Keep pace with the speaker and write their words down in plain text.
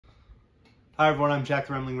Hi everyone, I'm Jack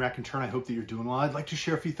the Rambling Raconteur. I hope that you're doing well. I'd like to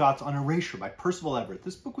share a few thoughts on Erasure by Percival Everett.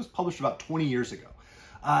 This book was published about 20 years ago,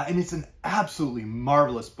 and it's an absolutely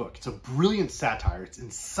marvelous book. It's a brilliant satire. It's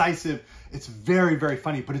incisive. It's very, very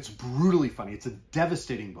funny, but it's brutally funny. It's a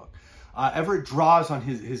devastating book. Everett draws on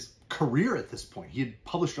his career at this point. He had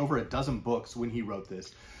published over a dozen books when he wrote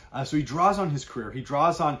this. So he draws on his career. He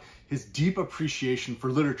draws on his deep appreciation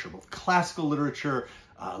for literature, both classical literature,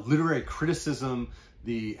 literary criticism,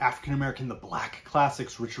 the African-American, the Black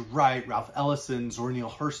classics, Richard Wright, Ralph Ellison, Zora Neale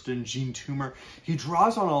Hurston, Jean Toomer. He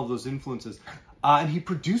draws on all of those influences, and he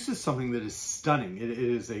produces something that is stunning. It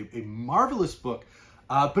is a marvelous book,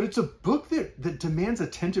 but it's a book that demands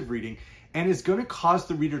attentive reading and is going to cause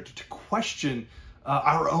the reader to question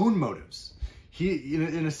our own motives.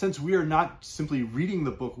 In a sense, we are not simply reading the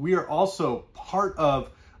book. We are also part of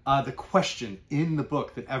the question in the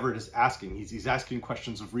book that Everett is asking. He's asking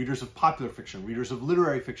questions of readers of popular fiction, readers of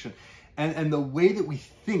literary fiction, and the way that we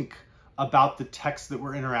think about the text that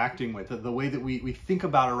we're interacting with, the way that we think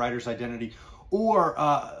about a writer's identity or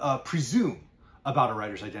presume about a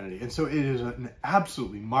writer's identity. And so it is an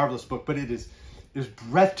absolutely marvelous book, but it is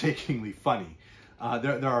breathtakingly funny.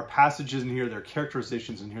 There are passages in here, there are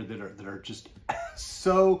characterizations in here that are just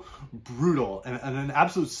so brutal and an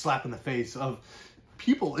absolute slap in the face of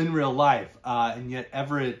people in real life, and yet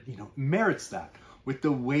Everett, merits that with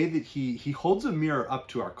the way that he holds a mirror up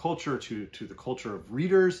to our culture, to the culture of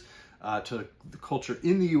readers, to the culture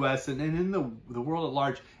in the U.S. and in the world at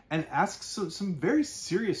large, and asks some very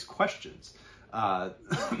serious questions.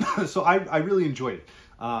 So I really enjoyed it.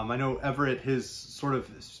 I know Everett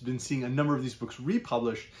has been seeing a number of these books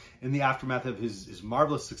republished in the aftermath of his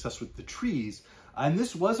marvelous success with The Trees, and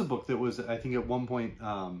this was a book that was, I think, at one point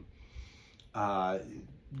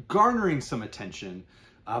garnering some attention,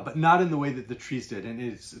 but not in the way that The Trees did. And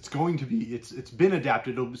it's been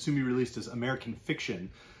adapted. It'll soon be released as American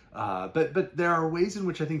fiction. But there are ways in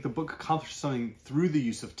which I think the book accomplishes something through the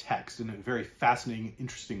use of text in a very fascinating,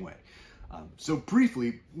 interesting way. So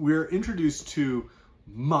briefly, we're introduced to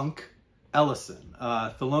Monk Ellison,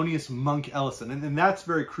 Thelonious Monk Ellison. And that's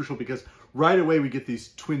very crucial because right away we get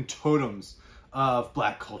these twin totems of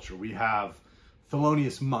Black culture. We have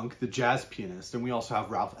Thelonious Monk, the jazz pianist, and we also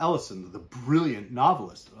have Ralph Ellison, the brilliant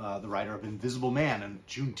novelist, the writer of Invisible Man and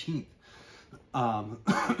Juneteenth.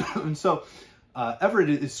 And so Everett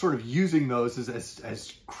is sort of using those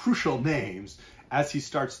as crucial names as he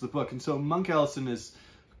starts the book. And so Monk Ellison is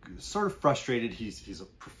sort of frustrated. He's a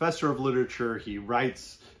professor of literature. He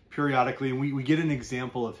writes periodically, and we get an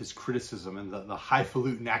example of his criticism and the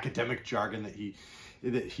highfalutin academic jargon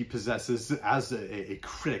that he possesses as a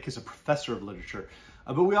critic, as a professor of literature.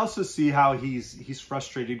 But we also see how he's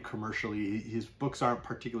frustrated commercially. His books aren't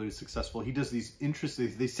particularly successful. He does these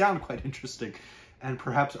they sound quite interesting and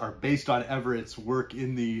perhaps are based on Everett's work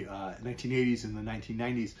in the 1980s and the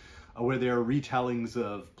 1990s, where they are retellings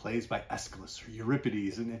of plays by Aeschylus or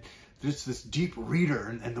Euripides, and just this deep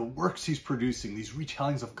reader and the works he's producing, these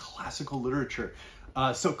retellings of classical literature,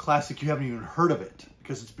 so classic you haven't even heard of it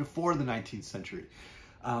because it's before the 19th century.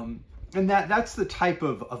 And that's the type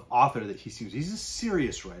of author that he seems. He's a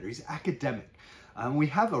serious writer. He's academic. We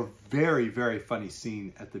have a very, very funny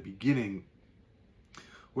scene at the beginning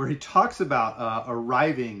where he talks about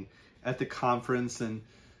arriving at the conference, and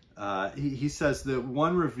he says that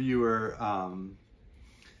one reviewer,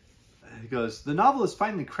 he goes, "The novel is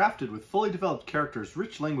finely crafted with fully developed characters,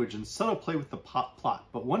 rich language, and subtle play with the plot,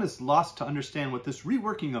 but one is lost to understand what this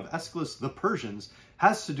reworking of Aeschylus' The Persians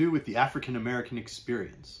has to do with the African-American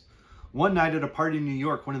experience. One night at a party in New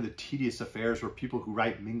York, one of the tedious affairs where people who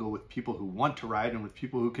write mingle with people who want to write and with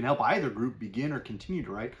people who can help either group begin or continue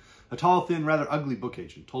to write, a tall, thin, rather ugly book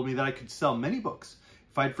agent told me that I could sell many books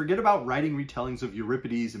if I'd forget about writing retellings of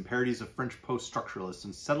Euripides and parodies of French post-structuralists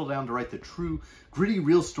and settle down to write the true, gritty,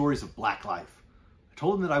 real stories of Black life. I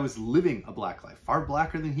told him that I was living a Black life, far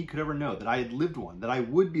blacker than he could ever know, that I had lived one, that I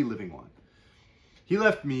would be living one. He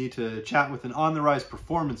left me to chat with an on-the-rise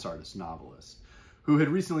performance artist novelist who had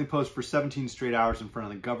recently posed for 17 straight hours in front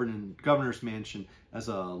of the governor's mansion as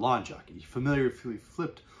a lawn jockey. He familiarly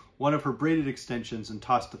flipped one of her braided extensions and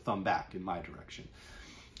tossed a thumb back in my direction."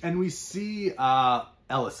 And we see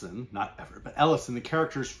Ellison, not Everett, but Ellison, the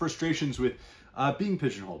character's frustrations with being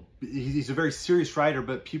pigeonholed. He's a very serious writer,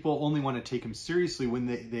 but people only want to take him seriously when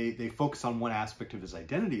they focus on one aspect of his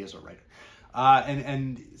identity as a writer.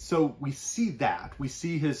 And so we see that. We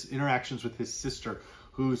see his interactions with his sister,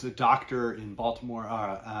 who's a doctor in Baltimore,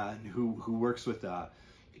 who works with a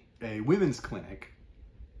women's clinic,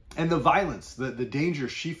 and the violence, the danger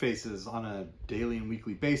she faces on a daily and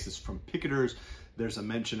weekly basis from picketers. There's a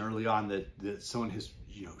mention early on that someone has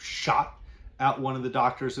shot at one of the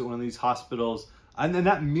doctors at one of these hospitals. And then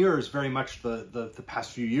that mirrors very much the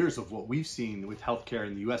past few years of what we've seen with healthcare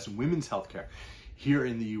in the U.S. and women's healthcare here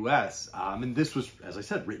in the U.S. And this was, as I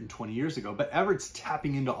said, written 20 years ago. But Everett's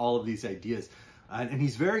tapping into all of these ideas. And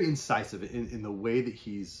he's very incisive in the way that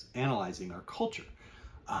he's analyzing our culture.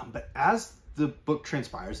 But as the book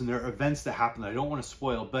transpires, and there are events that happen that I don't want to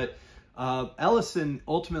spoil, but Ellison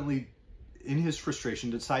ultimately, in his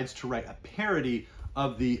frustration, decides to write a parody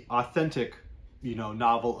of the authentic,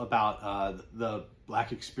 novel about the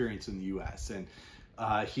Black experience in the U.S. And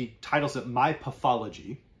he titles it My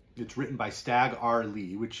Pathology. It's written by Stagg R.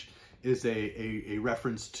 Lee, which is a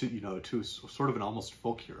reference to sort of an almost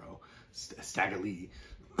folk hero, Stagg Lee.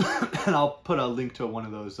 And I'll put a link to one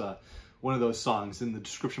of those songs in the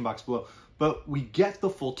description box below. But we get the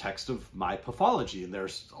full text of My Pathology, and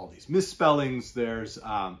there's all these misspellings. There's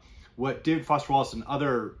what David Foster Wallace and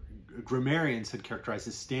other grammarians had characterized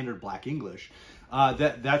as standard Black English.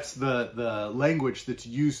 That's the language that's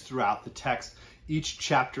used throughout the text. Each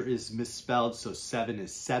chapter is misspelled, so 7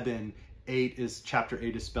 is Sebin, chapter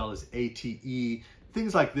 8 is spelled as ATE,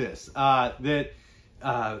 things like this.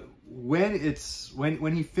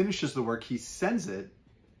 When he finishes the work, he sends it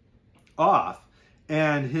off,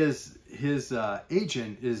 and his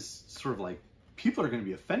agent is sort of like, people are going to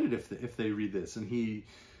be offended if they read this, and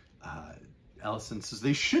Ellison says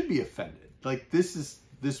they should be offended. Like, this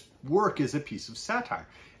work is a piece of satire,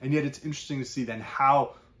 and yet it's interesting to see then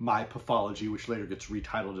how My Pathology, which later gets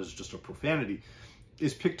retitled as just a profanity,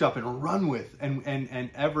 is picked up and run with,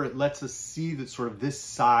 and Everett lets us see that sort of this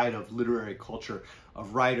side of literary culture,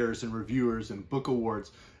 of writers and reviewers and book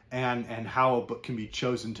awards, and how a book can be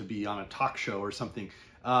chosen to be on a talk show or something,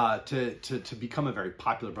 to become a very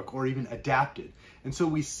popular book or even adapted. And so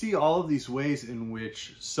we see all of these ways in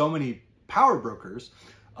which so many power brokers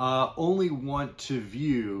only want to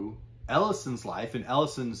view Ellison's life and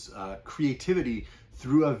Ellison's creativity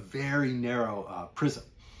through a very narrow prism,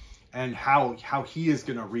 and how he is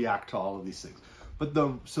going to react to all of these things. But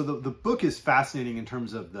the book is fascinating in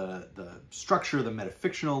terms of the structure, the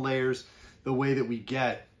metafictional layers, the way that we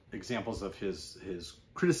get examples of his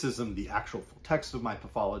criticism, the actual full text of My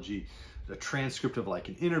Pathology, the transcript of like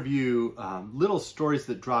an interview, little stories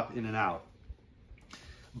that drop in and out.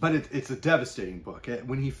 But it's a devastating book.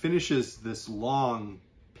 When he finishes this long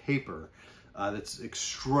paper that's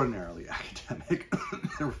extraordinarily academic,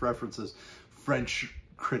 references French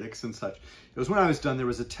critics and such. It was when I was done, there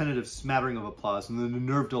was a tentative smattering of applause and then a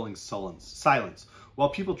nerve-dulling silence, while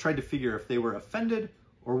people tried to figure if they were offended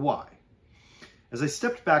or why. As I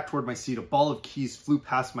stepped back toward my seat, a ball of keys flew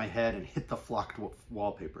past my head and hit the flocked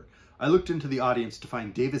wallpaper. I looked into the audience to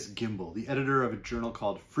find Davis Gimble, the editor of a journal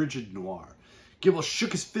called Frigid Noir. Gimble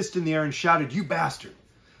shook his fist in the air and shouted, "You bastard!"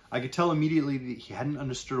 I could tell immediately that he hadn't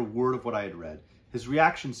understood a word of what I had read. His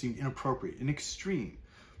reaction seemed inappropriate and extreme,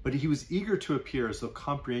 but he was eager to appear as though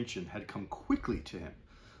comprehension had come quickly to him.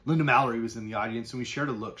 Linda Mallory was in the audience, and we shared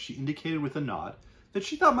a look. She indicated with a nod that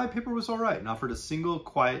she thought my paper was all right and offered a single,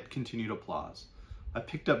 quiet, continued applause. I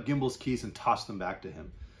picked up Gimble's keys and tossed them back to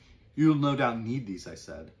him. "You'll no doubt need these," I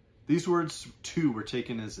said. These words, too, were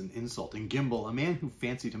taken as an insult, and Gimble, a man who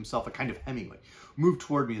fancied himself a kind of Hemingway, moved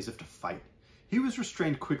toward me as if to fight. He was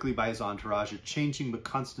restrained quickly by his entourage, a changing but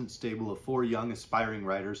constant stable of 4 young, aspiring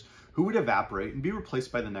writers who would evaporate and be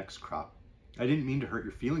replaced by the next crop. "I didn't mean to hurt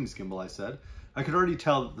your feelings, Gimble," I said. I could already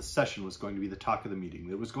tell that the session was going to be the talk of the meeting,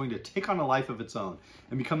 that it was going to take on a life of its own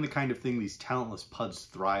and become the kind of thing these talentless puds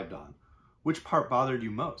thrived on. "Which part bothered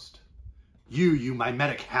you most?" You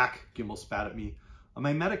mimetic hack," Gimble spat at me. "A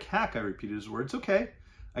mimetic hack," I repeated his words. "Okay."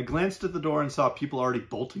 I glanced at the door and saw people already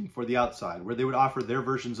bolting for the outside, where they would offer their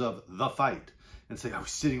versions of The Fight and say, "I was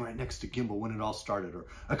sitting right next to Gimble when it all started," or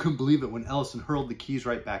 "I couldn't believe it when Ellison hurled the keys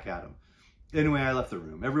right back at him." Anyway, I left the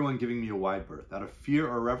room, everyone giving me a wide berth. Out of fear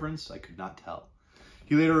or reverence, I could not tell.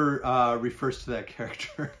 He later refers to that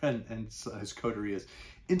character and his coterie as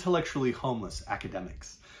intellectually homeless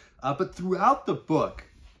academics. But throughout the book,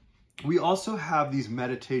 we also have these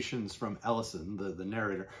meditations from Ellison, the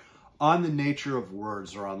narrator, on the nature of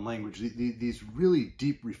words or on language, these really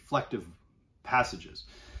deep reflective passages.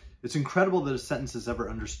 It's incredible that a sentence is ever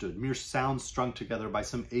understood, mere sounds strung together by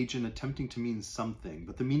some agent attempting to mean something,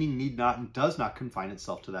 but the meaning need not and does not confine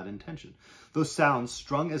itself to that intention. Those sounds,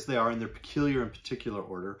 strung as they are in their peculiar and particular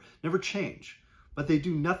order, never change, but they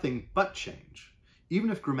do nothing but change.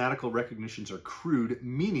 Even if grammatical recognitions are crude,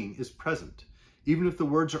 meaning is present. Even if the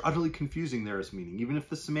words are utterly confusing, there is meaning. Even if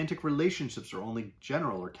the semantic relationships are only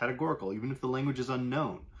general or categorical, even if the language is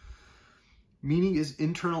unknown. Meaning is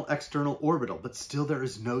internal, external, orbital, but still there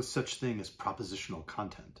is no such thing as propositional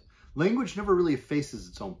content. Language never really effaces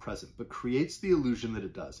its own present, but creates the illusion that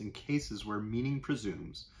it does in cases where meaning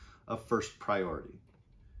presumes a first priority.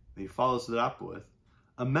 And he follows it up with,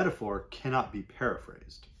 a metaphor cannot be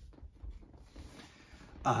paraphrased.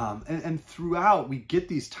 And throughout, we get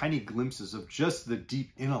these tiny glimpses of just the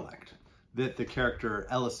deep intellect that the character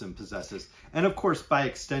Ellison possesses. And of course, by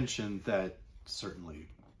extension, that certainly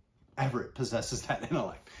Everett possesses that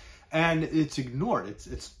intellect. And it's ignored.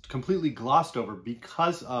 It's completely glossed over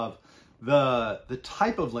because of the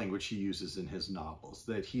type of language he uses in his novels,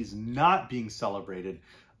 that he's not being celebrated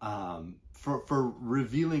for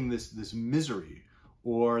revealing this misery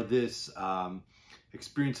or this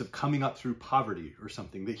experience of coming up through poverty or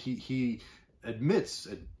something, that he admits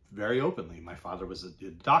very openly. My father was a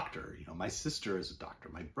doctor, you know, my sister is a doctor,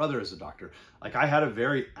 my brother is a doctor. Like, I had a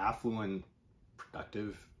very affluent,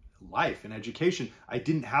 productive life and education. I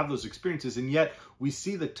didn't have those experiences, and yet we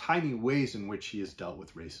see the tiny ways in which he has dealt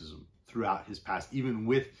with racism throughout his past, even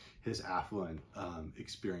with his affluent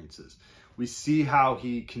experiences. We see how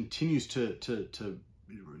he continues to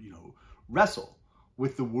wrestle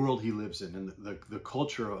with the world he lives in and the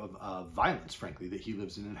culture of violence, frankly, that he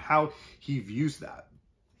lives in, and how he views that.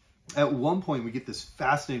 At one point, we get this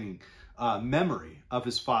fascinating memory of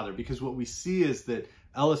his father, because what we see is that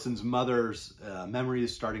Ellison's mother's memory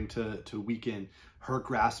is starting to weaken. Her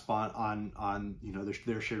grasp on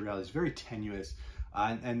their shared reality is very tenuous.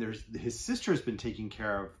 And his sister has been taking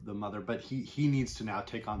care of the mother, but he needs to now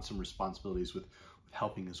take on some responsibilities with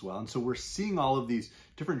helping as well. And so we're seeing all of these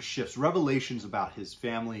different shifts, revelations about his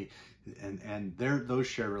family and those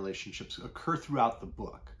shared relationships occur throughout the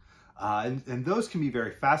book. And those can be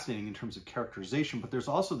very fascinating in terms of characterization, but there's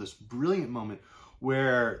also this brilliant moment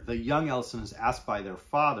where the young Ellison is asked by their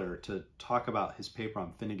father to talk about his paper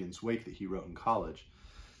on Finnegan's Wake that he wrote in college.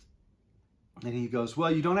 And he goes,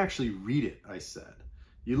 well, you don't actually read it, I said.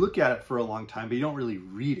 You look at it for a long time, but you don't really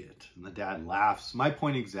read it. And the dad laughs. My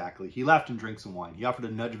point exactly. He laughed and drank some wine. He offered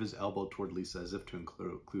a nudge of his elbow toward Lisa as if to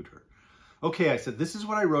include her. Okay, I said, this is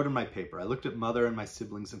what I wrote in my paper. I looked at mother and my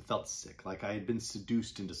siblings and felt sick, like I had been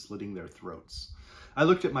seduced into slitting their throats. I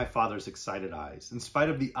looked at my father's excited eyes. In spite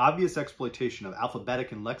of the obvious exploitation of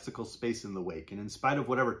alphabetic and lexical space in the wake, and in spite of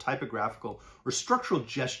whatever typographical or structural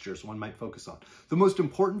gestures one might focus on, the most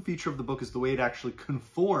important feature of the book is the way it actually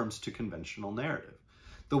conforms to conventional narrative.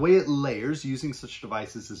 The way it layers using such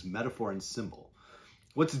devices as metaphor and symbol.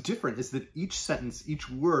 What's different is that each sentence, each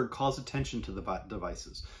word calls attention to the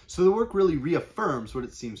devices. So the work really reaffirms what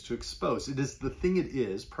it seems to expose. It is the thing it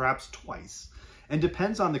is, perhaps twice, and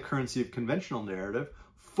depends on the currency of conventional narrative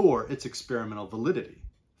for its experimental validity.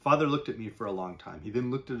 Father looked at me for a long time. He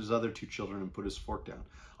then looked at his other two children and put his fork down.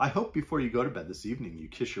 I hope before you go to bed this evening, you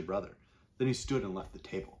kiss your brother. Then he stood and left the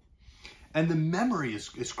table. And the memory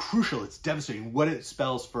is crucial. It's devastating. What it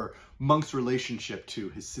spells for Monk's relationship to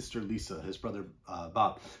his sister Lisa, his brother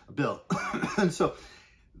Bill. And so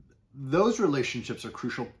those relationships are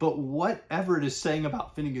crucial. But what Everett is saying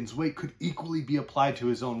about Finnegan's Wake could equally be applied to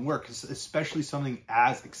his own work, especially something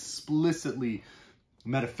as explicitly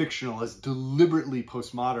metafictional, as deliberately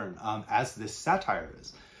postmodern as this satire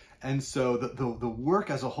is. And so the work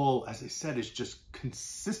as a whole, as I said, is just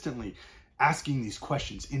consistently asking these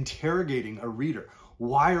questions, interrogating a reader.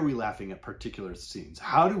 Why are we laughing at particular scenes?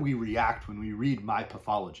 How do we react when we read My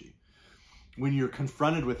Pathology? When you're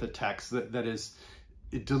confronted with a text that is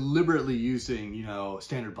deliberately using,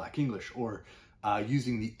 standard Black English or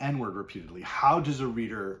using the N-word repeatedly, how does a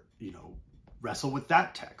reader, wrestle with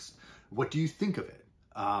that text? What do you think of it?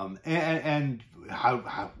 And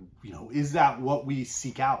how is that what we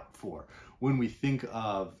seek out for when we think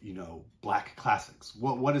of, Black classics?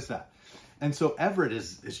 What is that? And so Everett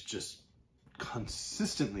is just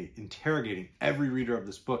consistently interrogating every reader of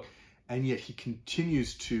this book, and yet he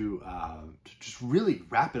continues to just really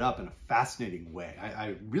wrap it up in a fascinating way.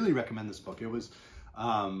 I really recommend this book. It was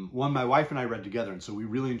one my wife and I read together, and so we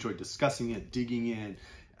really enjoyed discussing it, digging in,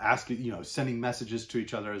 asking, sending messages to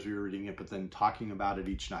each other as we were reading it, but then talking about it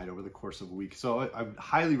each night over the course of a week. So I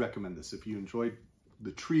highly recommend this if you enjoyed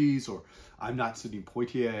The Trees or I'm Not Sidney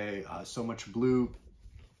Poitier, So Much Blue.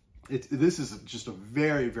 This is just a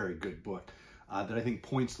very, very good book that I think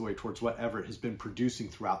points the way towards what Everett has been producing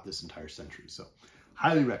throughout this entire century. So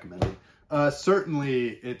highly recommended.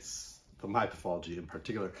 Certainly, it's the My Pathology in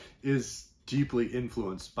particular is deeply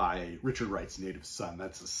influenced by Richard Wright's Native Son.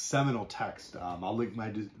 That's a seminal text. I'll link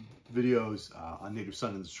my videos on Native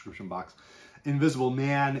Son in the description box. Invisible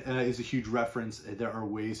Man is a huge reference. There are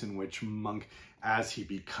ways in which Monk, as he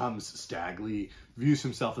becomes Stag Lee, views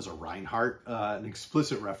himself as a Reinhardt, an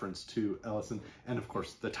explicit reference to Ellison, and of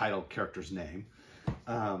course the title character's name.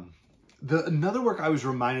 Another work I was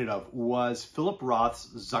reminded of was Philip Roth's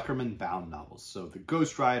Zuckerman bound novels. So The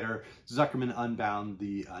Ghost Rider, Zuckerman Unbound,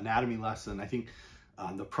 The Anatomy Lesson, I think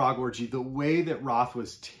The Prague Orgy, the way that Roth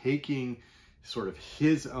was taking sort of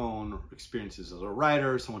his own experiences as a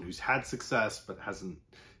writer, someone who's had success but has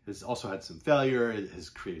also had some failure, has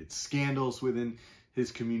created scandals within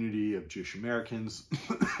his community of Jewish Americans,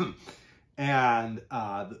 and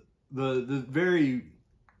the very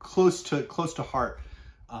close to heart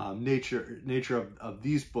nature of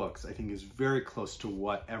these books, I think, is very close to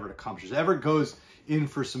what Everett accomplishes. Everett goes in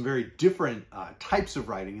for some very different types of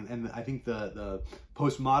writing, and I think the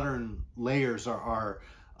postmodern layers are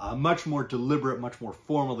much more deliberate, much more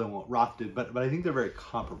formal than what Roth did, but I think they're very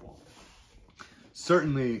comparable.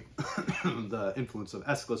 Certainly, the influence of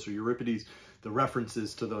Aeschylus or Euripides, the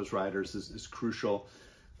references to those writers is crucial.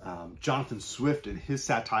 Jonathan Swift and his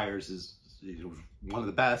satires is one of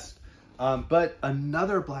the best. But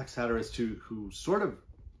another black satirist who sort of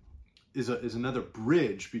is another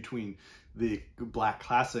bridge between the black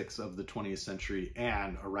classics of the 20th century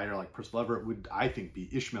and a writer like Percival Everett would, I think, be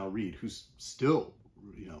Ishmael Reed, who's still,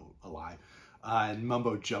 alive. And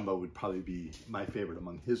Mumbo Jumbo would probably be my favorite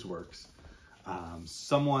among his works.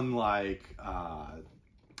 Someone like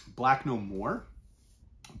Black No More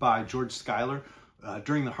by George Schuyler,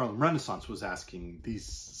 during the Harlem Renaissance, was asking these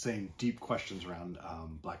same deep questions around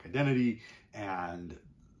black identity and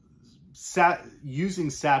using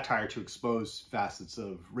satire to expose facets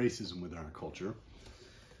of racism within our culture.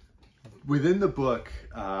 Within the book,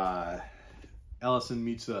 Ellison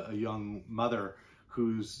meets a young mother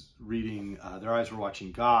who's reading Their Eyes Were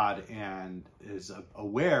Watching God and is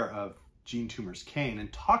aware of Jean Toomer's Cane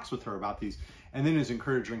and talks with her about these, and then is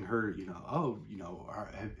encouraging her,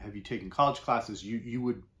 have you taken college classes? You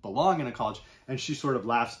would belong in a college. And she sort of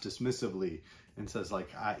laughs dismissively and says, like,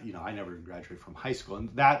 I never graduated from high school.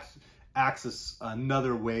 And that acts as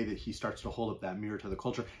another way that he starts to hold up that mirror to the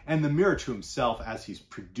culture and the mirror to himself as he's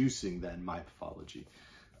producing then My Pathology.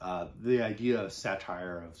 The idea of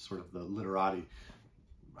satire, of sort of the literati,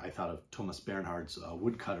 I thought of Thomas Bernhard's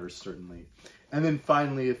Woodcutters, certainly. And then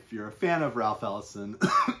finally, if you're a fan of Ralph Ellison,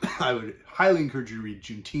 I would highly encourage you to read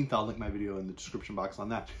Juneteenth. I'll link my video in the description box on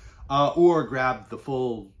that. Or grab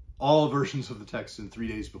all versions of the text in 3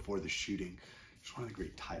 days before the shooting. It's one of the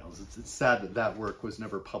great titles. It's sad that work was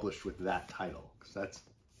never published with that title, because that's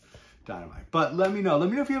dynamite. But let me know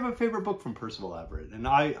if you have a favorite book from Percival Everett. And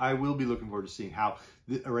I will be looking forward to seeing how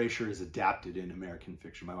the Erasure is adapted in American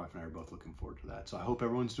fiction. My wife and I are both looking forward to that. So I hope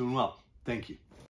everyone's doing well. Thank you.